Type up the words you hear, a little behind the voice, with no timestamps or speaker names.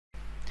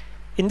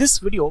In this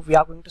video, we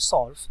are going to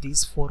solve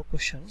these 4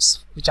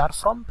 questions which are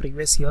from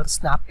previous year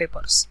SNAP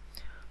papers.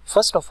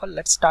 First of all,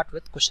 let's start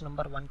with question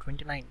number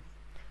 129.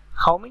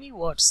 How many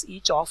words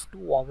each of 2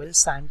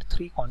 vowels and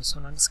 3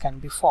 consonants can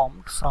be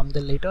formed from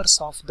the letters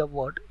of the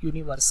word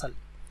universal?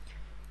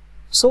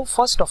 So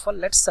first of all,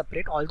 let's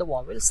separate all the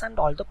vowels and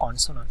all the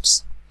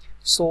consonants.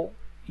 So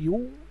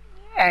U,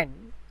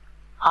 N,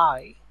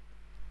 I,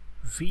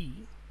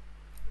 V,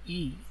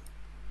 E,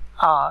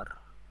 R,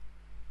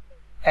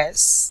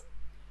 S,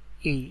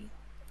 A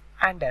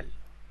and L.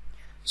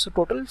 So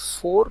total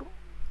 4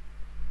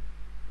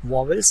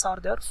 vowels are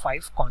there,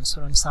 5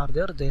 consonants are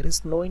there. There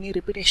is no any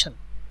repetition.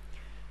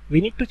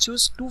 We need to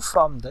choose 2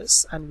 from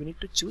this and we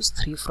need to choose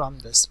 3 from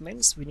this.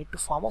 Means we need to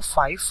form a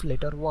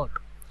 5-letter word.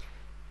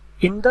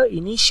 In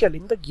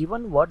the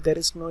given word there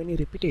is no any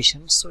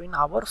repetition. So in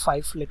our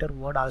 5-letter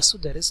word also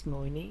there is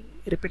no any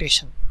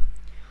repetition.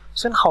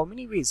 So in how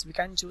many ways we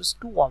can choose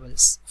 2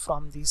 vowels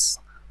from these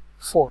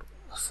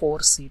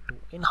 4C2?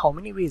 In how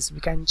many ways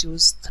we can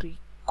choose 3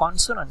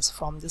 consonants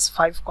from this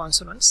 5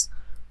 consonants?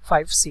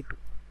 5C2.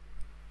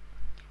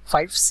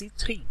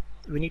 5C3,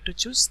 we need to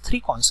choose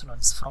 3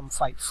 consonants from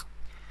 5.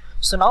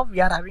 So now we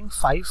are having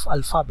 5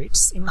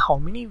 alphabets. In how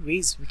many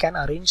ways we can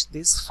arrange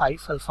these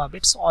 5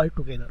 alphabets all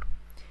together?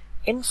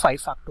 In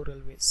 5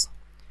 factorial ways.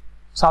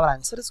 So our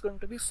answer is going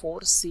to be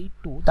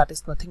 4C2, that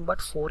is nothing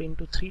but 4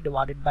 into 3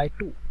 divided by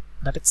 2,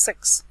 that is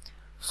 6.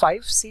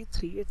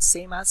 5C3 is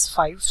same as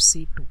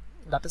 5C2,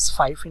 that is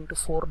 5 into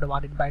 4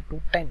 divided by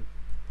 2, 10.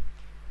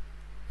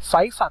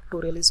 5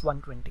 factorial is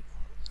 120.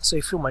 So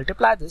if you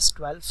multiply this,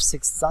 12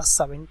 6 are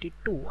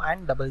 72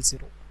 and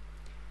 00.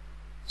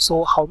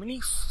 So how many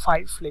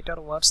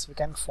 5-letter words we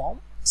can form?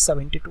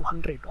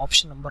 7200,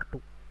 option number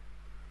 2.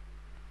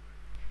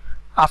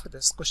 After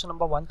this, question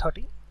number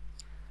 130.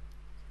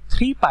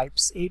 3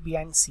 pipes A, B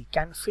and C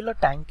can fill a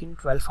tank in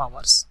 12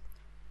 hours.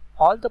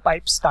 All the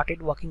pipes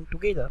started working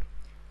together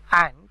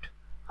and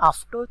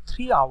after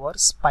 3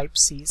 hours pipe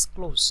C is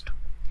closed.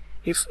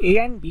 If A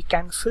and B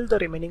can fill the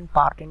remaining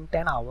part in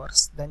 10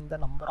 hours, then the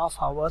number of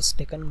hours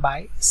taken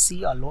by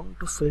C alone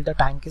to fill the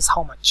tank is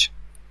how much?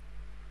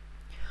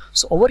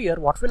 So over here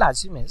what we'll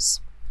assume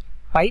is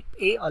pipe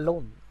A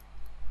alone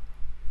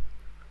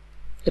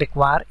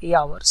require A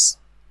hours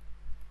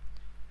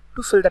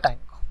to fill the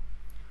tank.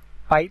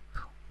 Pipe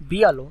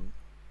B alone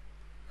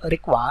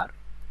require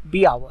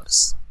B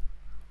hours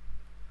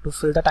to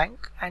fill the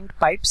tank, and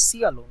pipe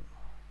C alone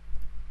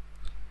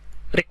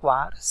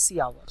require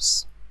C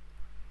hours.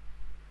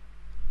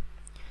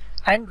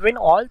 And when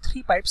all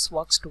 3 pipes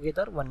works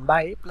together, 1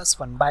 by A plus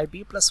 1 by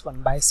B plus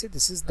 1 by C,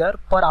 this is their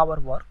per hour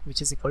work,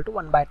 which is equal to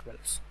 1 by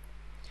 12.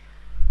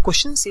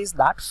 Question says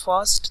that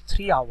first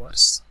 3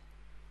 hours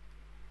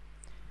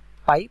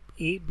pipe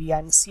A, B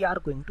and C are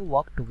going to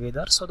work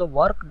together. So the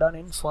work done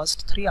in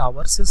first 3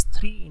 hours is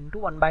 3 into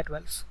 1 by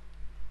 12.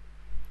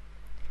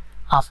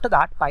 After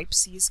that pipe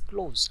C is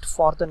closed.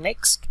 For the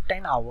next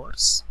 10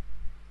 hours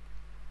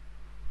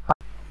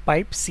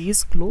pipe C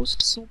is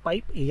closed, so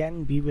pipe A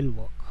and B will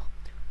work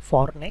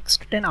for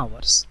next 10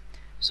 hours.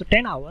 So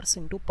 10 hours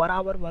into per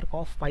hour work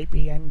of pipe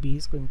A and B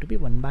is going to be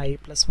 1 by A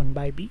plus 1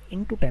 by B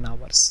into 10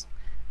 hours.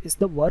 Is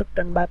the work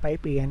done by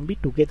pipe A and B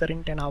together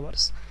in 10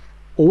 hours.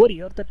 Over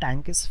here the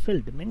tank is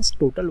filled, means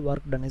total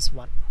work done is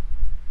 1.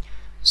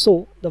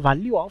 So the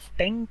value of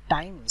 10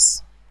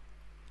 times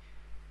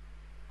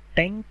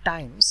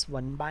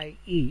 1 by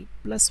A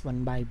plus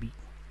 1 by B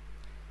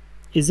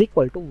is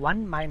equal to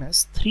 1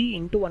 minus 3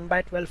 into 1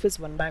 by 12 is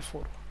 1 by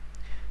 4.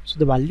 So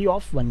the value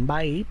of 1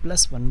 by A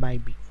plus 1 by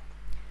B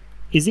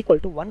is equal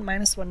to 1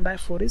 minus 1 by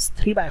 4 is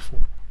 3 by 4.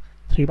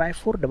 3 by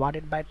 4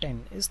 divided by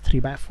 10 is 3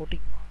 by 40.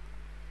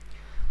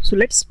 So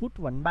let's put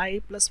 1 by A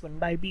plus 1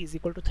 by B is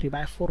equal to 3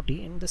 by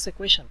 40 in this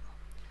equation.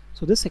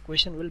 So this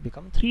equation will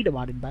become 3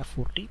 divided by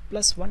 40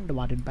 plus 1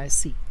 divided by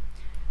C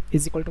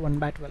is equal to 1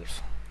 by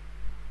 12.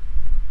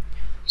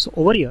 So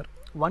over here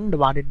 1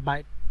 divided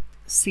by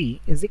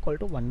C is equal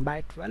to 1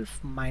 by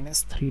 12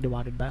 minus 3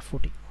 divided by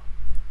 40.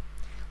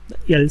 The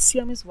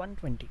LCM is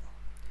 120.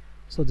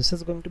 So this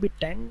is going to be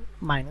 10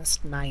 minus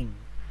 9.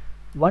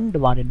 1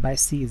 divided by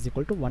C is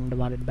equal to 1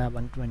 divided by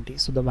 120.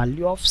 So the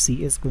value of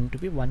C is going to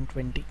be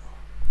 120.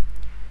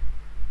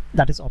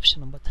 That is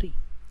option number 3.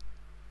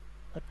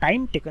 The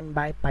time taken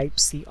by pipe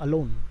C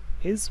alone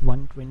is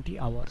 120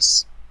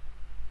 hours.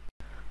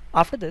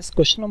 After this,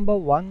 question number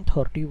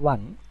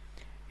 131.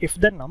 If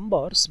the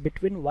numbers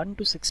between 1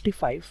 to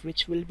 65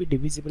 which will be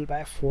divisible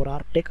by 4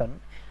 are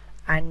taken,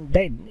 and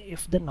then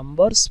if the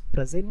numbers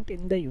present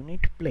in the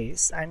unit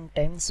place and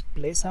tens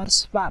place are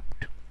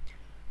swapped,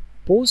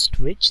 post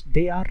which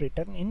they are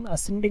written in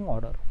ascending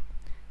order,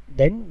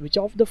 then which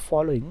of the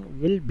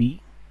following will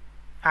be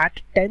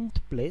at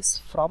 10th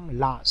place from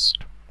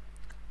last?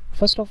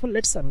 First of all,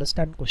 let's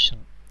understand question.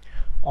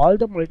 All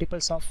the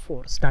multiples of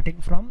 4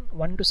 starting from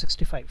 1 to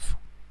 65.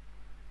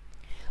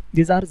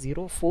 These are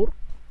 0, 4,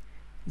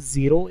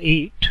 0,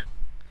 8,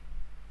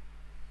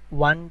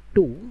 1,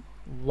 2,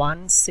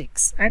 1,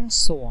 6 and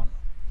so on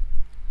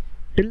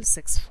till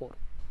 6, 4.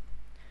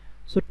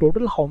 So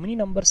total how many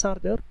numbers are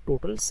there?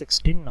 Total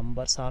 16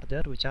 numbers are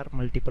there which are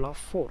multiple of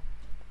 4.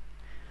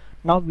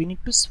 Now we need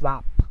to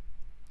swap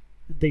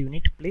the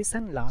unit place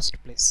and last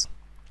place.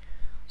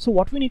 So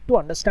what we need to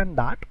understand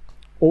that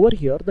over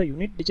here the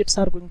unit digits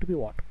are going to be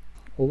what?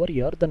 Over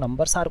here the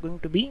numbers are going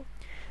to be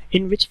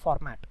in which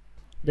format?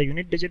 The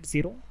unit digit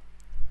 0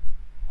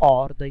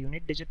 or the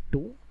unit digit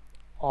 2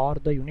 or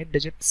the unit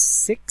digit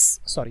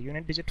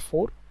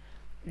 4,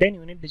 then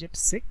unit digit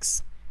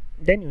 6,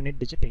 then unit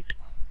digit 8.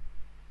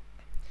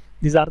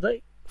 These are the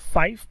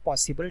 5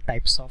 possible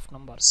types of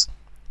numbers.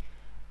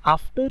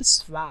 After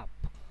swap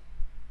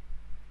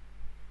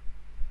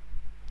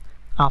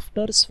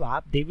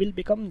they will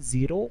become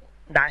 0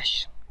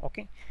 dash,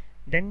 okay,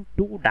 then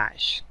 2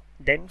 dash,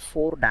 then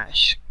 4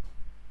 dash,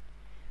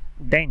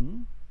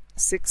 then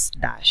 6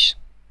 dash,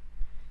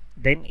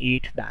 then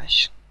 8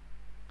 dash.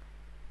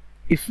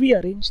 If we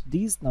arrange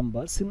these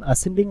numbers in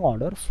ascending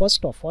order,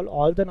 first of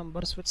all the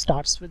numbers which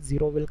starts with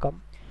 0 will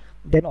come,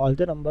 then all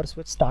the numbers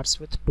which starts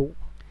with 2,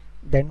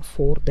 then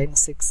 4, then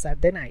 6,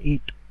 and then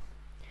 8.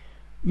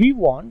 We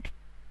want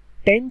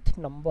 10th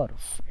number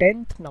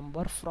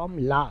from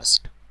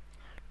last.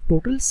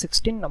 Total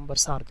 16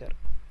 numbers are there.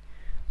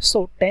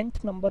 So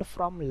 10th number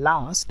from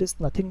last is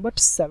nothing but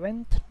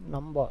 7th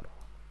number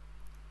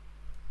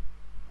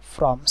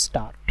from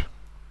start.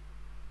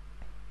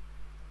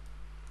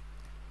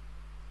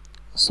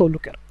 So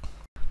look here.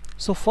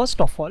 So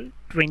first of all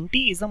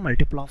 20 is a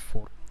multiple of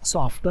 4. So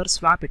after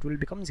swap it will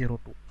become 02.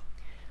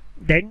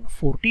 Then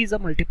 40 is a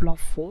multiple of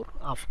 4.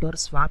 After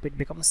swap it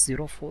becomes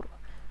 04.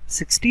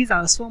 60 is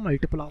also a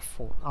multiple of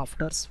 4.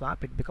 After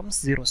swap it becomes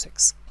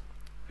 06.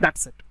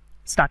 That's it.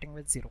 Starting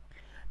with 0.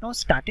 Now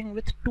starting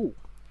with 2.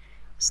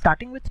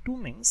 Starting with 2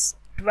 means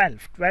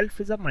 12.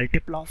 12 is a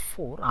multiple of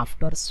 4.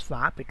 After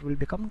swap it will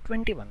become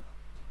 21.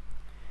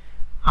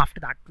 After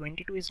that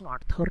 22 is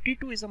not.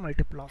 32 is a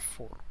multiple of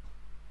 4.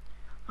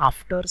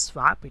 After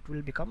swap it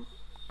will become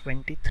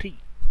 23.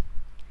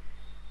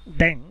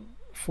 Then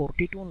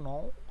 42,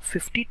 no.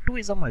 52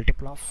 is a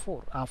multiple of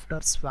 4. After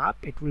swap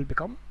it will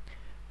become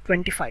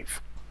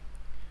 25.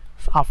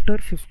 After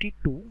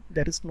 52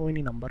 there is no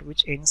any number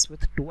which ends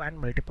with 2 and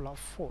multiple of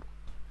 4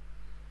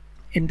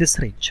 in this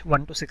range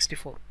 1 to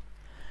 64.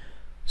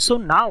 So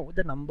now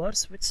the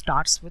numbers which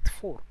starts with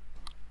 4.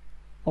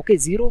 Okay,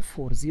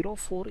 04.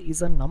 04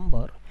 is a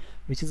number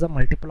which is a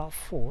multiple of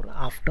 4.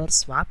 After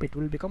swap it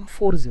will become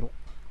 40.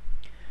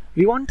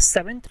 We want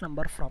 7th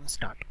number from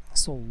start.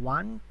 So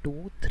 1,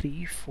 2,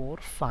 3, 4,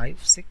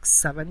 5,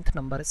 6, 7th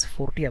number is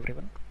 40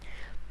 everyone.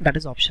 That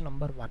is option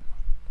number 1.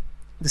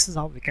 This is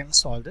how we can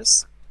solve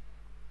this.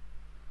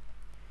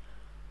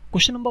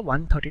 Question number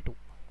 132.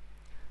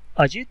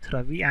 Ajit,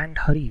 Ravi and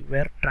Hari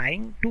were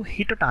trying to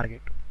hit a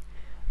target.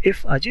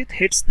 If Ajit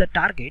hits the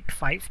target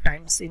 5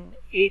 times in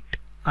 8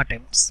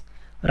 attempts,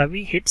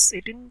 Ravi hits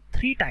it in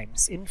 3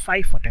 times in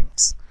 5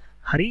 attempts,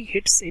 Hari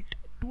hits it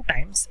 2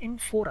 times in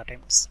 4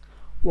 attempts.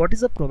 What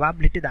is the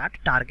probability that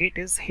target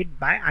is hit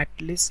by at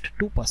least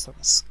 2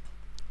 persons?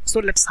 So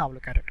let's have a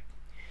look at it.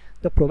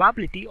 The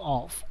probability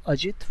of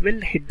Ajit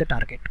will hit the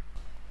target.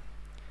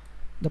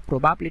 The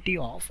probability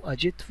of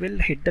Ajit will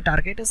hit the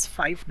target is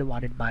 5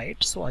 divided by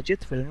it. So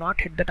Ajit will not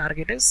hit the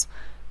target is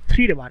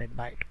 3 divided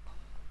by it.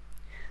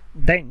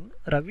 Then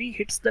Ravi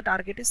hits the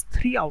target is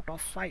 3 out of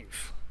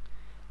 5.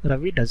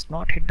 Ravi does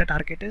not hit the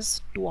target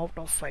is 2 out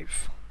of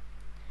 5.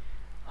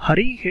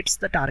 Hari hits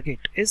the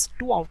target is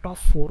 2 out of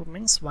 4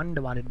 means 1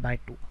 divided by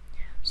 2.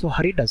 So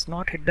Hari does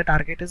not hit the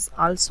target is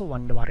also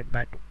 1 divided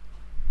by 2.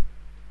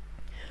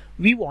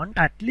 We want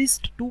at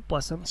least 2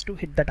 persons to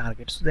hit the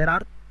target. So there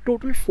are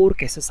total 4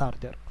 cases are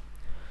there.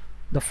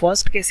 The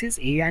first case is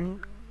A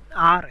and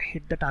R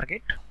hit the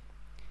target,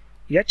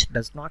 H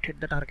does not hit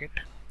the target.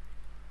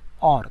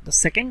 Or the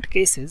second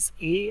case is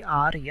A,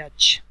 R,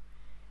 H.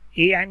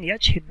 A and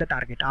H hit the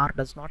target, R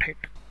does not hit.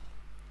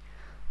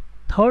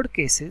 Third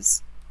case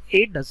is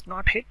A does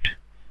not hit,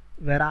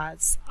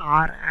 whereas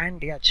R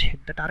and H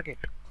hit the target.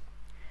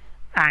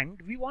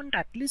 And we want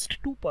at least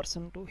 2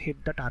 persons to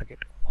hit the target.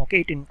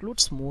 Okay, it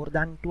includes more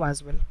than 2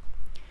 as well.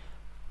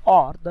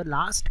 Or the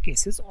last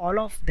case is all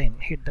of them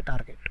hit the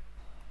target.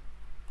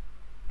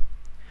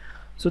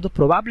 So the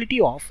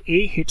probability of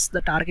A hits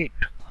the target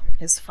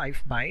is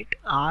 5 by 8,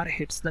 R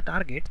hits the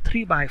target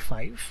 3 by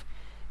 5,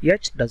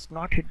 H does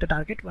not hit the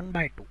target 1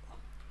 by 2.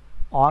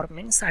 Or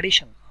means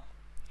addition.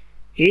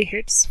 A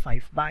hits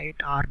 5 by 8,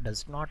 R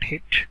does not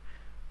hit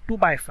 2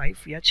 by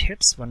 5, H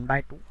hits 1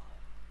 by 2.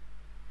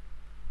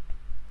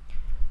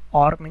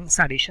 Or means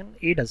addition.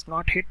 A does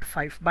not hit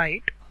 5 by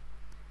 8,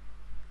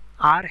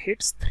 R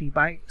hits 3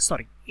 by,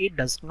 A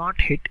does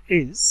not hit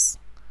is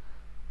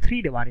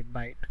 3 divided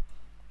by 8.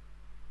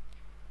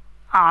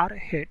 R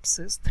hits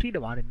is 3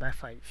 divided by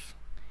 5.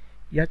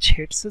 H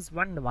hits is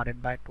 1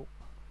 divided by 2.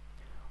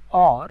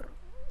 Or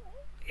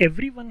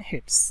everyone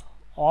hits,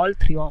 all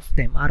 3 of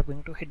them are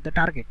going to hit the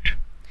target.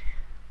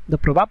 The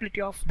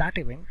probability of that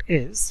event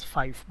is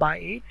 5 by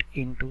 8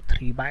 into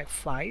 3 by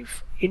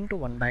 5 into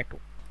 1 by 2.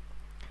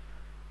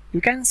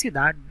 You can see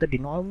that the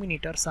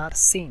denominators are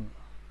same.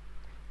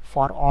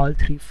 for all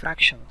three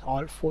fractions,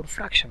 all four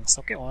fractions,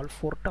 okay, all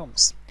four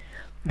terms.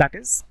 That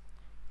is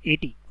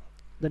 80.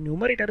 The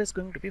numerator is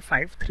going to be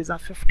 5 3s are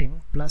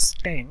 15 plus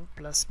 10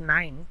 plus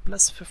 9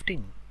 plus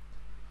 15.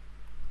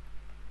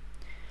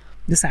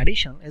 This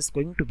addition is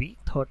going to be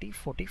 30,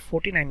 40,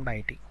 49 by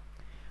 80.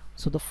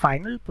 So the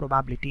final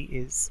probability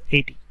is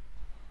 80.